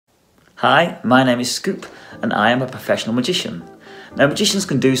Hi, my name is Scoop and I am a professional magician. Now magicians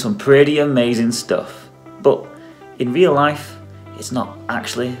can do some pretty amazing stuff, but in real life it's not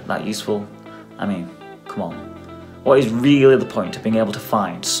actually that useful. I mean, come on. What is really the point of being able to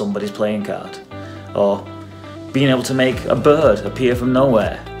find somebody's playing card? Or being able to make a bird appear from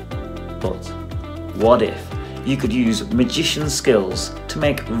nowhere? But what if you could use magician skills to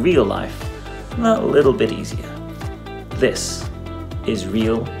make real life a little bit easier? This is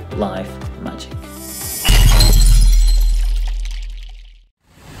real life magic.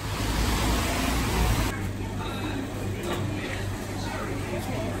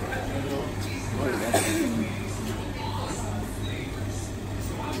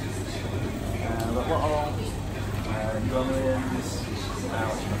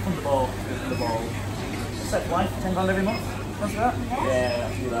 Thunderball. Set life, £10 every month. What's that? Yeah,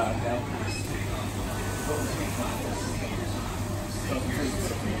 I'll do that, okay.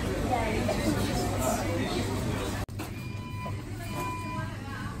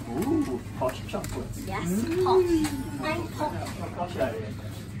 Ooh, posh chocolates. Yes, posh. Very posh. Posh area.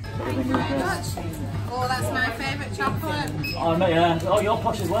 Thank you very much. Oh, that's my favourite chocolate. Oh, no, yeah. Oh, you're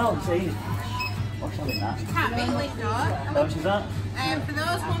posh as well, see? Posh having that. You can't beat it, though. How much is that? For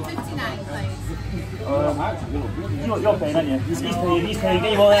those, £1.59, please. You're paying, aren't you? He's paying.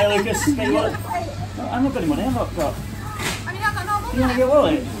 Get your wallet there, Lucas. Get your wallet. I'm not got any money, I've not got. Have you not got no money? You want to get a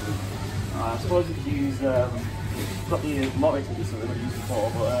wallet? I suppose we could use, got the lottery tickets that we got used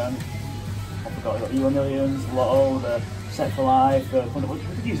before, but I forgot, we got Euro Millions, Lotto, the Set for Life, Thunderball.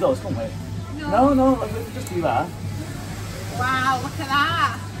 We could use those, couldn't we? No, we could just do that. Wow, look at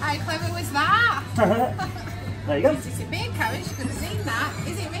that. How clever was that? There you go. It's a big carriage, you could have seen that.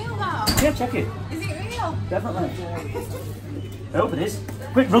 Is it real though? Yeah, check it. Is it real? Definitely. I hope it is.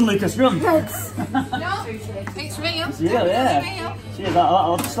 Quick, run Lucas, run! No, it's real. It's real, yeah. It's real. Cheers,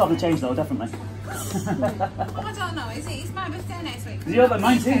 I'll still have the change though, definitely. I don't know, is it? It's my birthday next week. Is yours like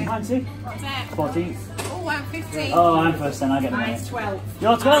mine too? What's that? 14th. Oh, I'm 15. Oh, I'm first then, I get the money. Mine's 12.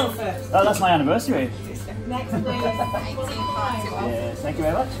 You're 12? Oh, that's my anniversary. Next week. 1841. Yes, thank you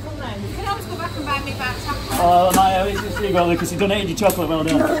very much. You can always go back and buy me back chocolate. Oh, no, it's really well because you donated your chocolate, well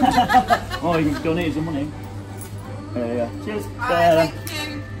done. Oh, you donated some money. Yeah. Cheers. Alright, thank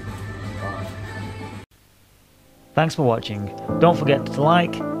you. Thanks for watching. Don't forget to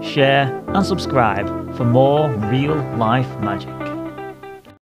like, share and subscribe for more real life magic.